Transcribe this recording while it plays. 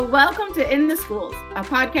welcome to In the Schools, a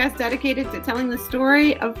podcast dedicated to telling the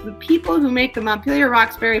story of the people who make the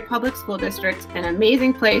Montpelier-Roxbury Public School District an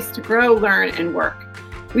amazing place to grow, learn, and work.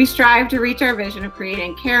 We strive to reach our vision of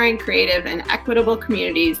creating caring, creative, and equitable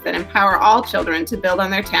communities that empower all children to build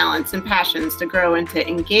on their talents and passions to grow into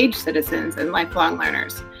engaged citizens and lifelong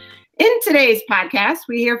learners. In today's podcast,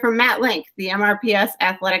 we hear from Matt Link, the MRPS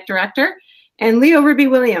Athletic Director, and Leo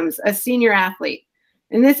Ribby-Williams, a senior athlete.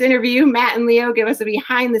 In this interview, Matt and Leo give us a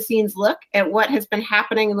behind-the-scenes look at what has been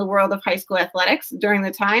happening in the world of high school athletics during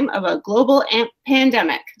the time of a global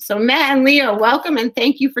pandemic. So Matt and Leo, welcome and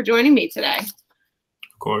thank you for joining me today.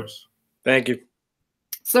 Of course. Thank you.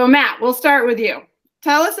 So Matt, we'll start with you.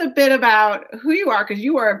 Tell us a bit about who you are, because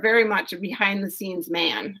you are very much a behind-the-scenes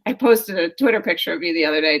man. I posted a Twitter picture of you the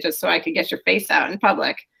other day just so I could get your face out in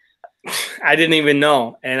public. I didn't even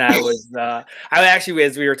know. And I was, I actually,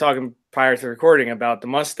 as we were talking prior to recording about the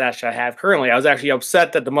mustache I have currently, I was actually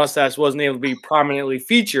upset that the mustache wasn't able to be prominently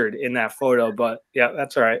featured in that photo, but yeah,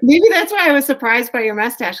 that's all right. Maybe that's why I was surprised by your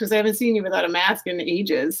mustache, because I haven't seen you without a mask in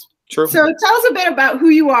ages. True. So tell us a bit about who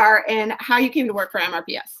you are and how you came to work for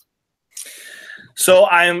MRPS. So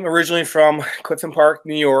I'm originally from Clifton Park,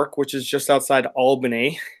 New York, which is just outside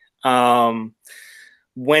Albany.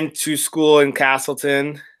 Went to school in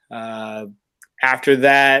Castleton. After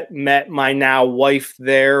that, met my now wife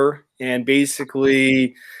there and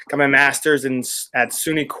basically got my master's at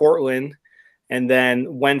SUNY Cortland, and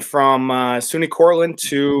then went from SUNY Cortland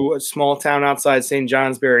to a small town outside St.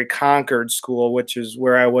 Johnsbury, Concord School, which is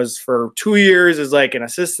where I was for 2 years as like an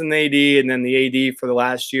assistant AD and then the AD for the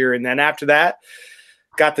last year. And then after that,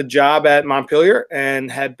 got the job at Montpelier and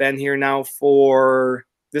had been here now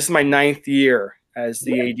this is my 9th year as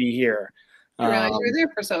the AD here. I didn't realize you were there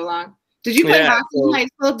for so long. Did you play hockey in high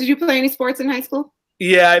school? Did you play any sports in high school?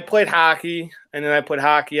 Yeah, I played hockey, and then I played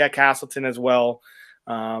hockey at Castleton as well.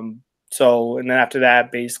 And then after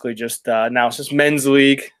that, basically just now it's just men's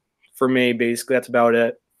league for me. Basically, that's about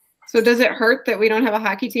it. So does it hurt that we don't have a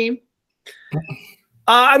hockey team?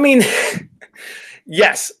 I mean,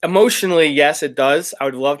 yes, emotionally, yes, it does. I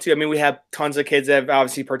would love to. I mean, we have tons of kids that have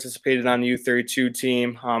obviously participated on the U32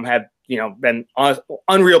 team, have been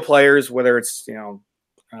unreal players, whether it's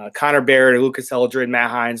Connor Barrett, Lucas Eldred, Matt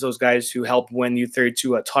Hines, those guys who helped win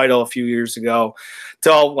U32 a title a few years ago.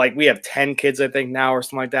 So we have 10 kids, I think, now or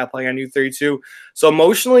something like that playing on U32. So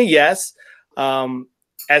emotionally, yes.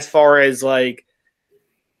 As far as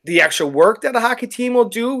the actual work that a hockey team will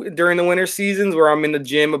do during the winter seasons where I'm in the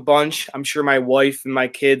gym a bunch, I'm sure my wife and my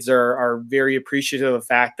kids are very appreciative of the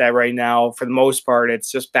fact that right now, for the most part, it's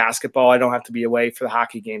just basketball. I don't have to be away for the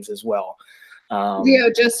hockey games as well. Leo,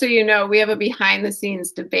 just so you know, we have a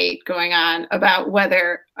behind-the-scenes debate going on about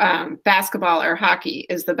whether basketball or hockey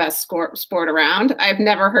is the best sport around. I've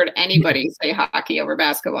never heard anybody say hockey over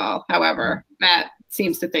basketball. However, Matt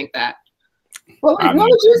seems to think that. What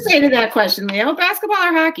would you say to that question, Leo? Basketball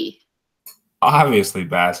or hockey? Obviously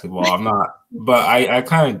basketball. I'm not, but I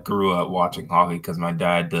kind of grew up watching hockey because my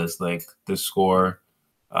dad does the score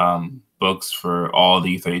books for all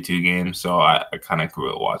the U32 games, so I kind of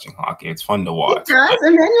grew up watching hockey. It's fun to watch. He does?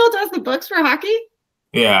 Emmanuel does the books for hockey?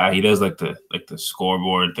 Yeah, he does the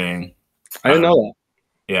scoreboard thing. I didn't know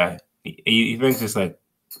that. Yeah, he thinks it's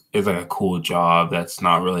a cool job that's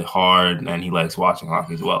not really hard, and he likes watching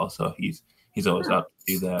hockey as well. So he's always up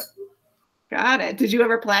to do that. Got it. Did you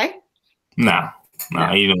ever play? No,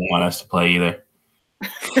 he didn't want us to play either.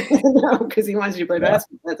 No, because he wants you to play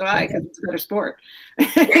basketball. That's why, because it's a better sport.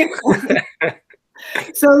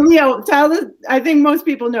 So, Leo, I think most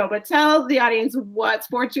people know, but tell the audience what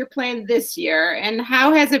sports you're playing this year and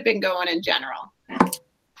how has it been going in general?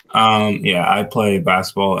 I play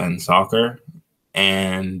basketball and soccer,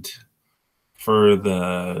 and for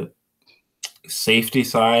the safety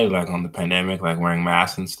side, on the pandemic, wearing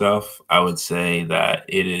masks and stuff, I would say that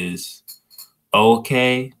it is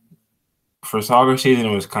okay. For soccer season,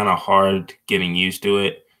 it was kind of hard getting used to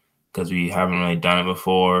it because we haven't really done it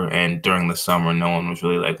before. And during the summer, no one was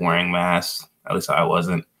really wearing masks. At least I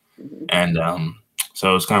wasn't. And so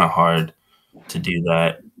it was kind of hard to do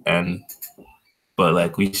that.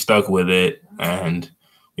 But we stuck with it, and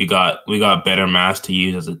we got better masks to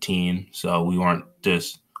use as a team. So we weren't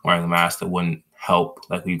just wearing a mask that wouldn't help.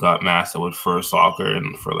 We got masks that would for soccer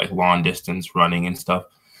and for long distance running and stuff.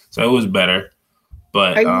 So it was better.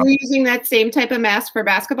 But are you using that same type of mask for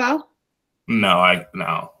basketball? No,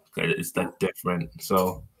 it's different.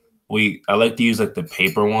 So I like to use the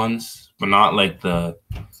paper ones, but not the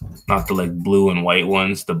blue and white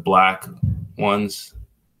ones, the black ones.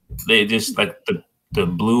 They just the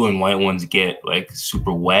blue and white ones get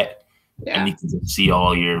super wet and you can just see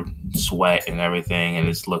all your sweat and everything, and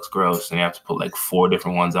it looks gross. And you have to put like 4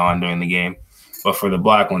 different ones on during the game. But for the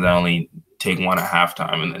black ones, I only take one at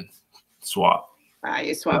halftime and then swap.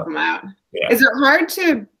 You swap them out. Yeah. Is it hard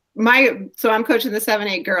to so I'm coaching the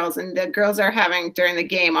 7-8 girls, and the girls are having during the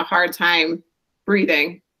game a hard time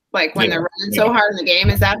breathing, like when they're running so hard in the game.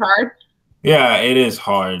 Is that hard? Yeah, it is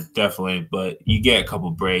hard, definitely. But you get a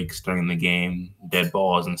couple breaks during the game, dead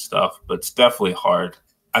balls and stuff. But it's definitely hard.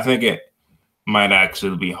 I think it might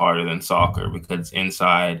actually be harder than soccer because it's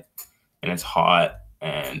inside and it's hot,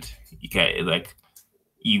 and you can't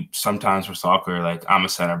sometimes for soccer, like I'm a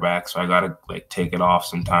center back, so I gotta like take it off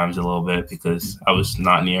sometimes a little bit because I was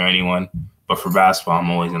not near anyone. But for basketball,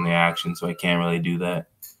 I'm always in the action, so I can't really do that.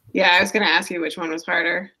 Yeah, I was gonna ask you which one was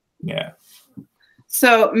harder. Yeah.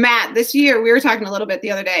 So Matt, this year, we were talking a little bit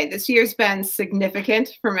the other day, this year's been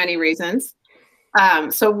significant for many reasons.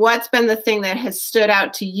 So what's been the thing that has stood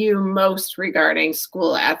out to you most regarding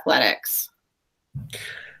school athletics?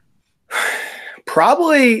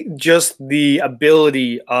 Probably just the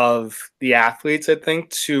ability of the athletes, I think,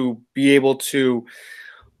 to be able to,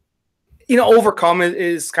 overcome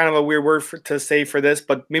is kind of a weird word to say for this,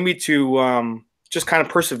 but maybe to just kind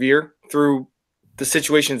of persevere through the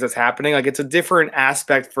situations that's happening. Like it's a different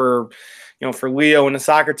aspect for Leo and the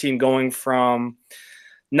soccer team going from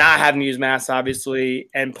not having to use masks, obviously,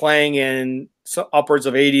 and playing in upwards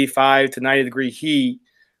of 85 to 90-degree heat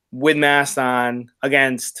with masks on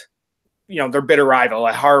against their bitter rival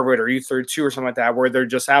at Harvard or U32 or something like that, where they're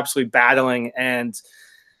just absolutely battling. And,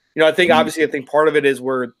 I think part of it is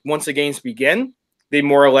where once the games begin, they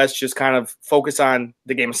more or less just kind of focus on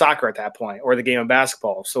the game of soccer at that point or the game of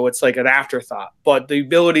basketball. So it's like an afterthought. But the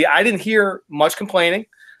ability, I didn't hear much complaining.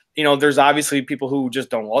 There's obviously people who just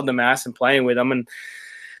don't love the masks and playing with them. And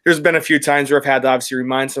there's been a few times where I've had to obviously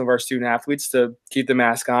remind some of our student athletes to keep the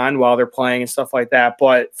mask on while they're playing and stuff like that.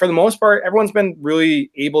 But for the most part, everyone's been really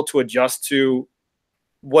able to adjust to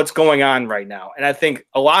what's going on right now. And I think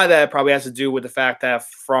a lot of that probably has to do with the fact that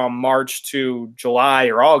from March to July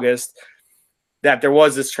or August, that there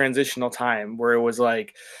was this transitional time where it was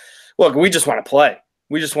like, look, we just want to play.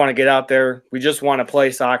 We just want to get out there. We just want to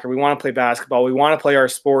play soccer. We want to play basketball. We want to play our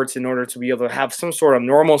sports in order to be able to have some sort of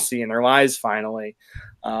normalcy in their lives finally.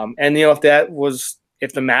 And if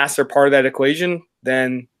the masks are part of that equation,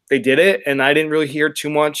 then they did it. And I didn't really hear too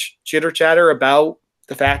much chitter chatter about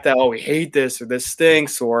the fact that, we hate this or this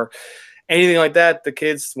stinks or anything like that. The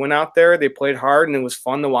kids went out there, they played hard, and it was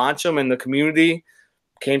fun to watch them. And the community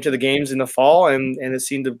came to the games in the fall, and it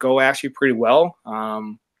seemed to go actually pretty well.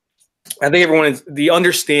 I think the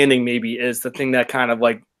understanding maybe is the thing that kind of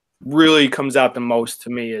like really comes out the most to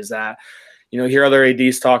me is that, hear other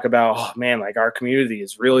ADs talk about, oh man, like our community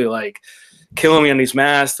is really like killing me on these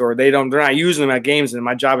masks, or they're not using them at games and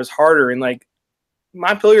my job is harder. And like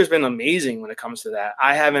Montpelier has been amazing when it comes to that.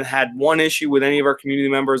 I haven't had one issue with any of our community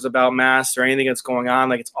members about masks or anything that's going on.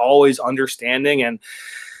 Like it's always understanding. And,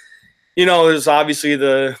 there's obviously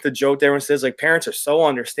the joke that everyone says, like parents are so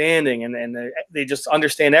understanding and they just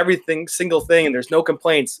understand everything, single thing, and there's no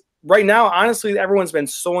complaints. Right now, honestly, everyone's been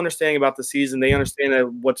so understanding about the season. They understand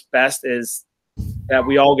that what's best is that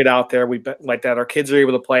we all get out there. Like that our kids are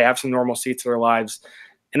able to play, have some normalcy to their lives,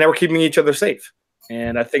 and that we're keeping each other safe.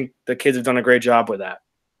 And I think the kids have done a great job with that.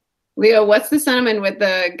 Leo, what's the sentiment with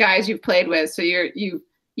the guys you've played with? So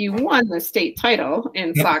you won the state title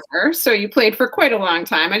in soccer, so you played for quite a long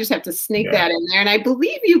time. I just have to sneak that in there. And I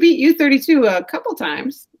believe you beat U32 a couple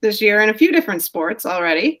times this year in a few different sports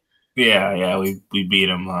already. Yeah, we beat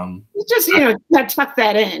them. Just, tuck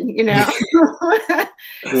that in,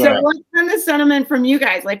 So what's been the sentiment from you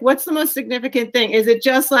guys? Like, what's the most significant thing? Is it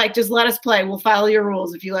just like, just let us play? We'll follow your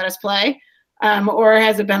rules if you let us play. Or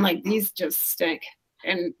has it been like, these just stink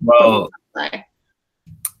and play?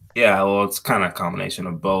 Yeah, well, it's kind of a combination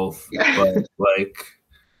of both. Yeah. But like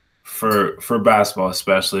for basketball,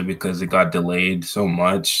 especially because it got delayed so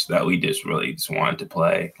much that we just wanted to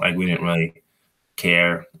play. Like we didn't really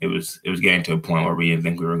care. It was getting to a point where we didn't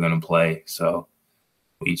think we were going to play. So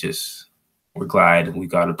we're glad we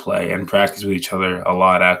got to play and practice with each other a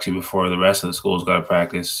lot actually before the rest of the schools got to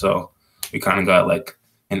practice. So we kind of got like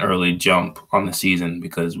an early jump on the season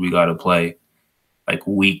because we got to play like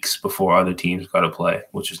weeks before other teams got to play,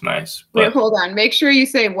 which is nice. But, wait, hold on. Make sure you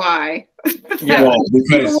say why. Well,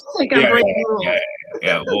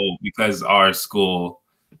 because our school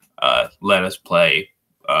let us play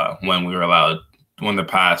when we were allowed, when the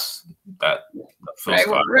pass that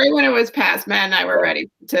right when it was passed, Matt and I were ready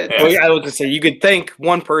to. I was to say you could thank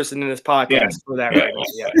one person in this podcast for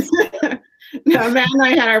that. No, Matt and I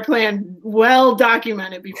had our plan well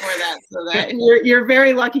documented before that, so that and you're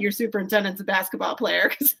very lucky your superintendent's a basketball player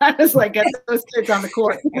because that is like get those kids on the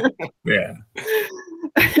court. Yeah.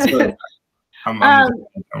 So, I'm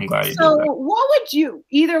glad you did So that. what would you,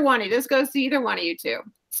 either one, this goes to either one of you two.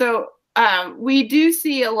 So we do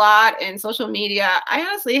see a lot in social media. I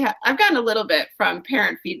honestly, I've gotten a little bit from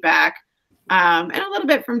parent feedback and a little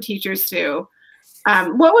bit from teachers too.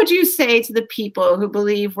 What would you say to the people who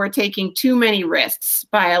believe we're taking too many risks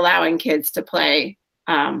by allowing kids to play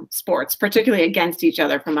sports, particularly against each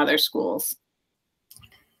other from other schools?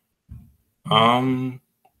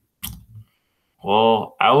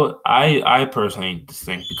 Well, I personally just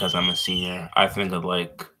think because I'm a senior, I think of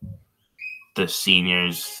like the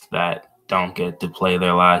seniors that don't get to play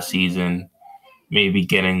their last season, maybe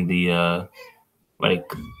getting the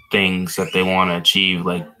like things that they want to achieve,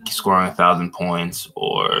 like scoring 1,000 points,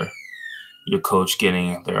 or your coach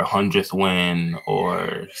getting their 100th win,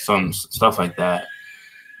 or some stuff like that.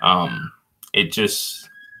 It just,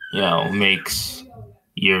 makes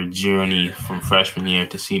your journey from freshman year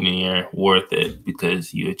to senior year worth it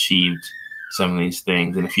because you achieved some of these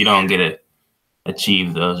things. And if you don't get to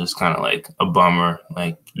achieve those, it's kind of like a bummer.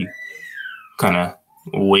 Like you kind of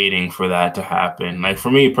waiting for that to happen. Like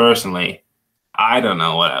for me personally, I don't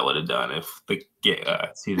know what I would have done if the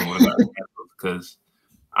season would have gotten canceled because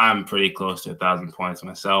I'm pretty close to 1,000 points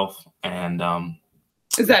myself. And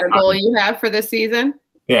is that a goal you have for this season?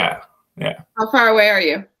 Yeah. How far away are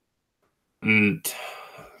you?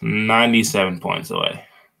 97 points away.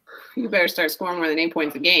 You better start scoring more than 8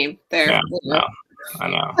 points a game. There. Yeah, no, I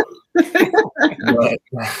know.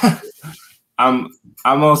 But I'm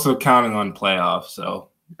also counting on playoffs, so.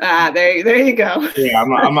 There you go. Yeah, I'm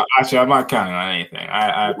not counting on anything.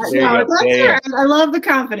 I love the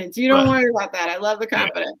confidence. You don't worry about that. I love the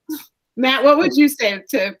confidence. Yeah. Matt, what would you say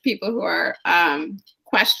to people who are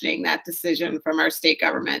questioning that decision from our state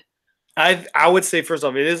government? I would say, first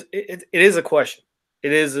off, it is a question.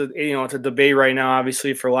 It is it's a debate right now,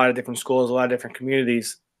 obviously, for a lot of different schools, a lot of different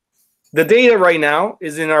communities. The data right now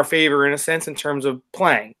is in our favor in a sense in terms of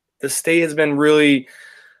playing. The state has been really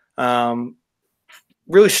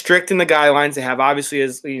really strict in the guidelines they have. Obviously,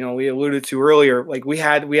 as we alluded to earlier, like we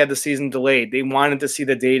had the season delayed. They wanted to see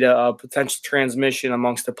the data of potential transmission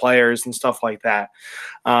amongst the players and stuff like that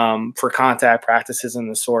for contact practices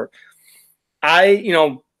and the sort.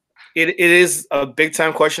 It is a big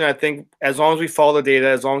time question. I think as long as we follow the data,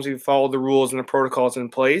 as long as we follow the rules and the protocols in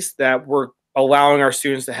place, that we're allowing our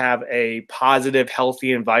students to have a positive,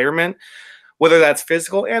 healthy environment, whether that's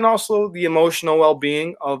physical and also the emotional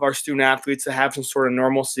well-being of our student athletes to have some sort of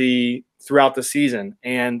normalcy throughout the season,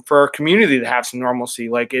 and for our community to have some normalcy.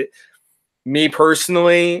 Me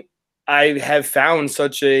personally, I have found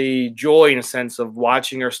such a joy in a sense of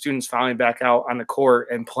watching our students finally back out on the court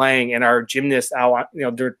and playing, and our gymnasts out,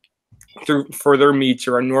 for their meets,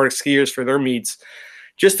 or our Nordic skiers for their meets,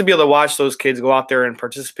 just to be able to watch those kids go out there and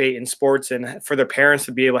participate in sports, and for their parents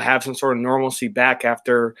to be able to have some sort of normalcy back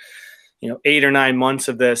after 8 or 9 months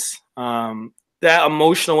of this. That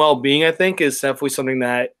emotional well-being, I think, is definitely something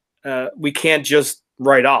that we can't just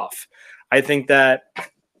write off. I think that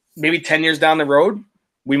maybe 10 years down the road,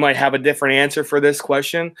 we might have a different answer for this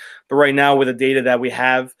question. But right now, with the data that we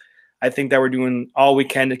have, I think that we're doing all we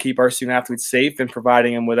can to keep our student athletes safe and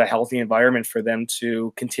providing them with a healthy environment for them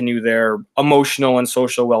to continue their emotional and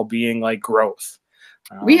social well-being, growth.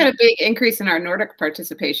 We had a big increase in our Nordic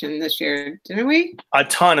participation this year, didn't we? A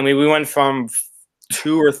ton. I mean, we went from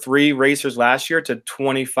 2 or 3 racers last year to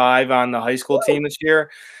 25 on the high school team this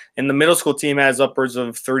year. And the middle school team has upwards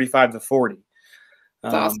of 35 to 40.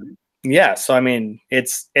 That's awesome. Yeah. So, I mean,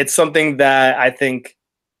 it's something that I think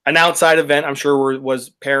an outside event, I'm sure was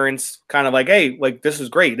parents kind of like, hey, this is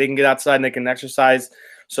great. They can get outside and they can exercise.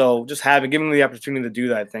 So just giving them the opportunity to do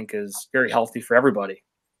that, I think, is very healthy for everybody.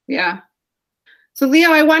 Yeah. So, Leo,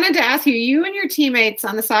 I wanted to ask you and your teammates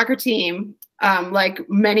on the soccer team, like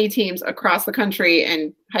many teams across the country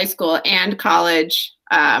in high school and college,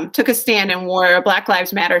 took a stand and wore Black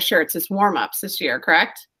Lives Matter shirts as warm-ups this year,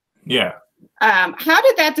 correct? Yeah. How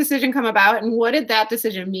did that decision come about, and what did that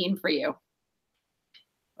decision mean for you?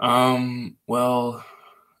 Well,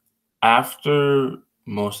 after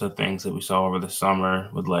most of the things that we saw over the summer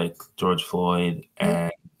with George Floyd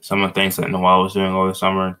and some of the things that Noelle was doing over the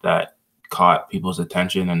summer that caught people's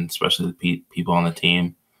attention, and especially the people on the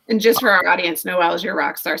team. And just for our audience, Noelle is your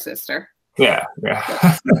rock star sister. Yeah.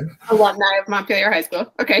 Alumni of Montpelier High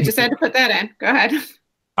School. Okay, just had to put that in. Go ahead.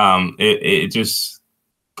 It just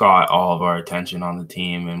got all of our attention on the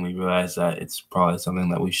team, and we realized that it's probably something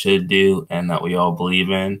that we should do and that we all believe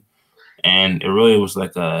in. And it really was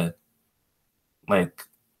like a like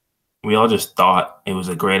we all just thought it was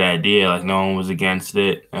a great idea. Like no one was against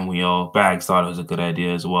it, and Bags thought it was a good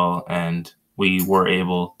idea as well. And we were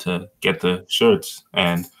able to get the shirts,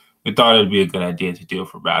 and we thought it'd be a good idea to do it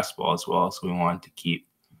for basketball as well. So we wanted to keep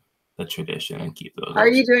the tradition and keep those. Are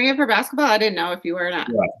you doing it for basketball? I didn't know if you were or not.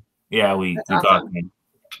 Yeah, we awesome. got them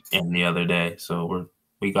in the other day. So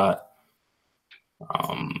we got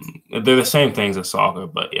they're the same things as soccer,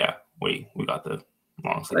 but yeah, we got the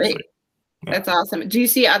long sleeves. Yeah. That's awesome. Do you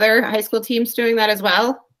see other high school teams doing that as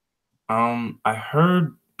well? I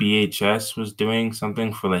heard BHS was doing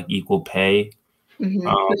something for like equal pay.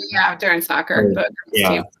 Yeah, during soccer. But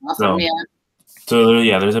yeah. Awesome. So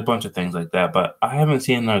there's a bunch of things like that, but I haven't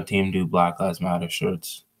seen our team do Black Lives Matter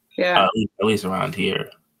shirts. Yeah. At least around here.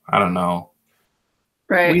 I don't know.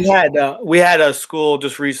 Right. We had a school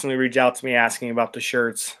just recently reach out to me asking about the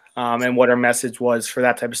shirts and what our message was for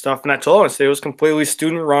that type of stuff. And I told them it was completely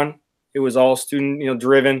student run. It was all student,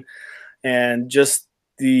 driven, and just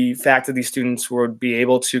the fact that these students would be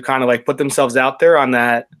able to kind of like put themselves out there on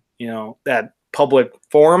that, that public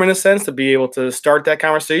forum in a sense, to be able to start that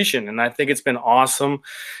conversation. And I think it's been awesome.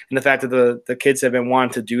 And the fact that the kids have been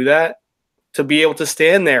wanting to do that, to be able to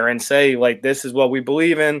stand there and say, like, this is what we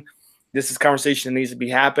believe in. This is conversation that needs to be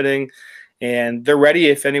happening. And they're ready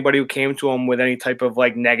if anybody who came to them with any type of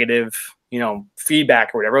like negative,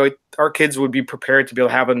 feedback or whatever, like our kids would be prepared to be able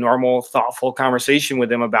to have a normal, thoughtful conversation with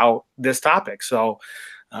them about this topic. So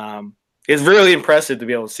it's really impressive to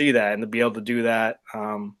be able to see that and to be able to do that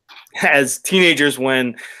as teenagers.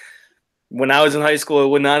 When I was in high school, it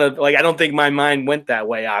would not have, like, I don't think my mind went that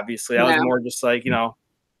way. Obviously, I was more just like,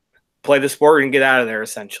 play the sport and get out of there,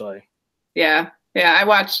 essentially. Yeah. I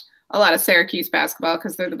watch a lot of Syracuse basketball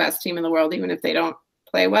because they're the best team in the world, even if they don't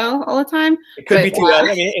play well all the time. It could be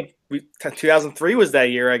 2003 was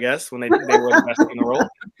that year, I guess, when they were the best team in the world.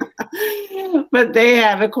 But they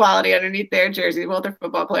have equality underneath their jersey. Both their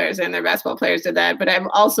football players and their basketball players did that. But I've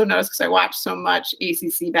also noticed, because I watch so much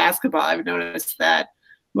ACC basketball, I've noticed that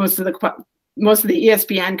most of the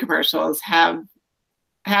ESPN commercials have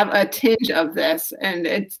a tinge of this, and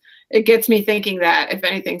it gets me thinking that if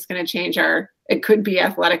anything's going to change it could be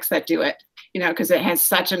athletics that do it, because it has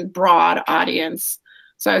such a broad audience.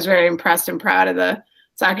 So I was very impressed and proud of the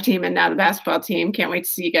soccer team and now the basketball team. Can't wait to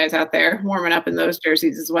see you guys out there warming up in those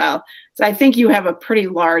jerseys as well. So I think you have a pretty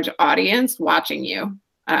large audience watching you.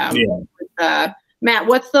 Matt,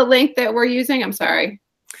 what's the link that we're using? I'm sorry.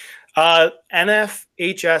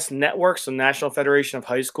 NFHS Network, so National Federation of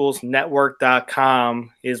High Schools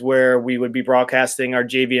Network.com is where we would be broadcasting our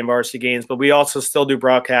JV and varsity games, but we also still do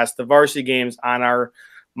broadcast the varsity games on our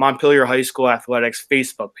Montpelier High School Athletics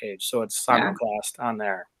Facebook page. So it's simulcast on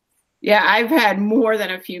there. Yeah, I've had more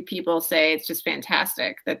than a few people say it's just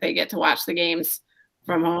fantastic that they get to watch the games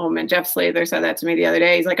from home. And Jeff Slather said that to me the other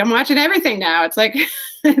day. He's like, I'm watching everything now. It's like,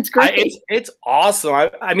 it's great. It's awesome.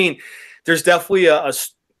 I mean, there's definitely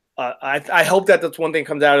I hope that that's one thing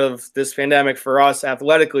comes out of this pandemic for us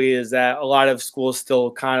athletically, is that a lot of schools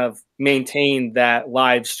still kind of maintain that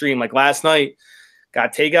live stream. Like last night,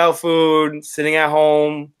 got takeout food, sitting at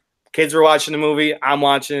home, kids were watching the movie. I'm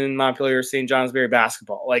watching Montpelier St. Johnsbury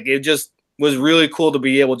basketball. Like, it just was really cool to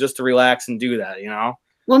be able just to relax and do that,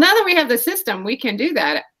 Well, now that we have the system, we can do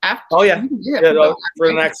that. For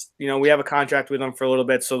the next, we have a contract with them for a little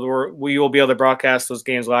bit, so we will be able to broadcast those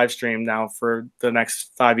games live stream now for the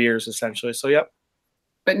next 5 years, essentially. So, yep.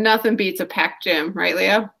 But nothing beats a packed gym, right,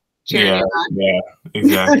 Leo? Yeah,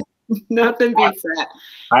 exactly. Nothing beats that.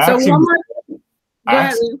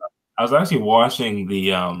 I was actually watching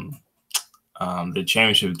the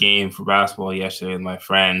championship game for basketball yesterday with my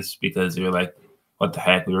friends because they were like, "What the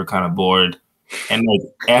heck?" We were kind of bored. And like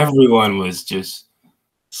everyone was just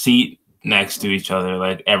seat next to each other.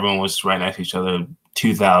 Like everyone was right next to each other.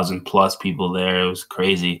 2,000 plus people there. It was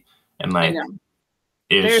crazy. And like,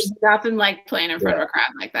 there's nothing like playing in front of a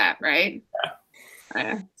crowd like that, right?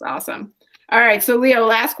 Yeah, it's awesome. All right, so Leo,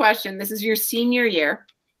 last question. This is your senior year.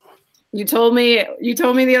 You told me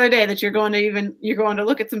the other day that you're going to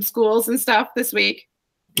look at some schools and stuff this week.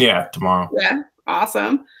 Yeah, tomorrow. Yeah,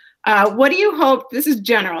 awesome. What do you hope, this is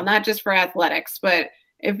general, not just for athletics, but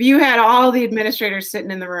if you had all the administrators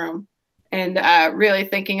sitting in the room and really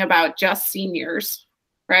thinking about just seniors,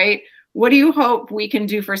 right? What do you hope we can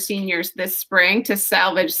do for seniors this spring to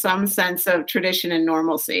salvage some sense of tradition and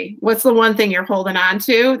normalcy? What's the one thing you're holding on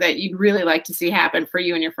to that you'd really like to see happen for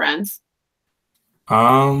you and your friends?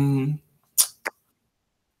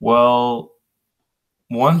 Well,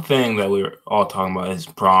 one thing that we were all talking about is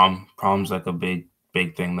prom. Prom's like a big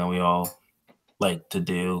thing that we all like to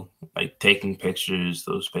do, like taking pictures.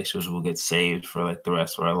 Those pictures will get saved for like the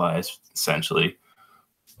rest of our lives, essentially.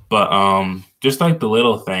 But just like the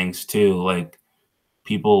little things too, like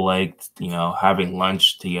people liked, having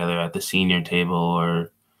lunch together at the senior table,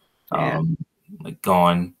 or like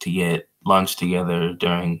going to get lunch together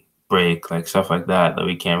during break, like stuff like that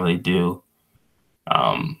we can't really do.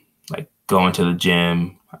 Like going to the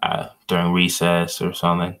gym during recess or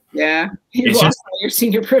something. Yeah. It's just your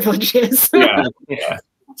senior privileges. yeah.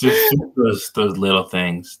 Just those little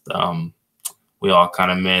things we all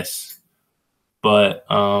kind of miss. But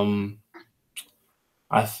I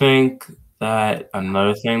think that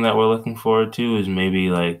another thing that we're looking forward to is maybe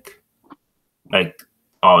like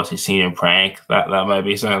obviously senior prank. That might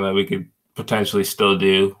be something that we could potentially still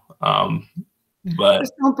do. But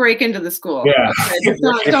just don't break into the school. Yeah.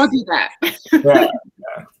 Okay, don't do that.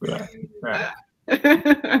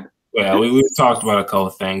 Yeah, we've talked about a couple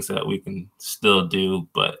of things that we can still do,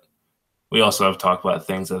 but we also have talked about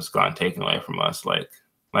things that's gotten taken away from us, like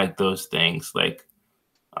those things. Like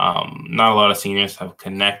not a lot of seniors have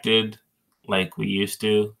connected like we used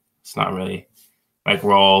to. It's not really like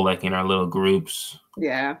we're all like in our little groups.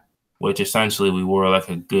 Yeah. Which essentially we were like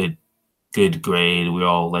a good grade. We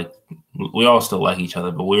all still like each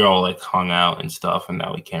other, but we're all like hung out and stuff, and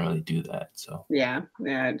now we can't really do that. So yeah,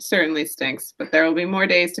 it certainly stinks, but there will be more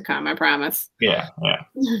days to come, I promise. Yeah.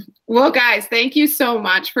 Well, guys, thank you so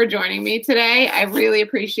much for joining me today. I really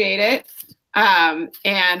appreciate it.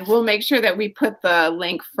 And we'll make sure that we put the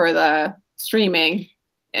link for the streaming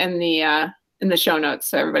in the show notes,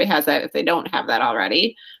 so everybody has that if they don't have that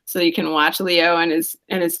already, so you can watch Leo and his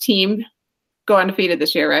team go undefeated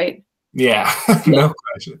this year, right? Yeah. No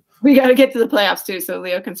question. We got to get to the playoffs too, so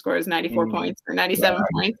Leo can score his 94 points or 97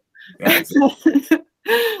 points. Yeah.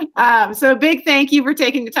 So big thank you for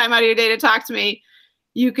taking the time out of your day to talk to me.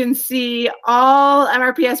 You can see all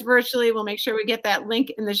MRPS virtually. We'll make sure we get that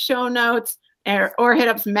link in the show notes, or hit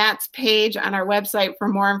up Matt's page on our website for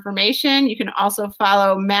more information. You can also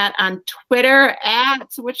follow Matt on Twitter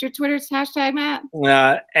what's your Twitter's hashtag, Matt?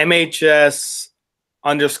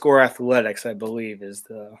 MHS_athletics, I believe, is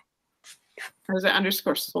the. Or is it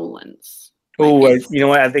 _Solons? Oh, you know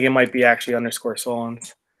what? I think it might be actually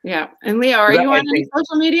 _Solons. Yeah. And Leo, are you on any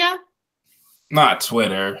social media? Not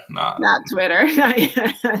Twitter. Not Twitter. Not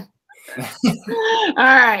yet. All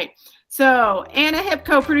right. So Anna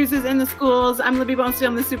Hipko produces In the Schools. I'm Libby Bonesteel.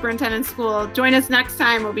 I'm the superintendent of school. Join us next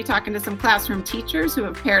time. We'll be talking to some classroom teachers who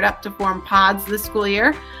have paired up to form pods this school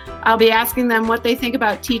year. I'll be asking them what they think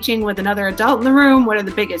about teaching with another adult in the room, what are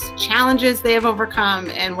the biggest challenges they have overcome,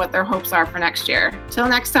 and what their hopes are for next year. Till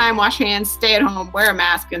next time, wash your hands, stay at home, wear a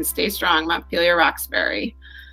mask, and stay strong, Montpelier Roxbury.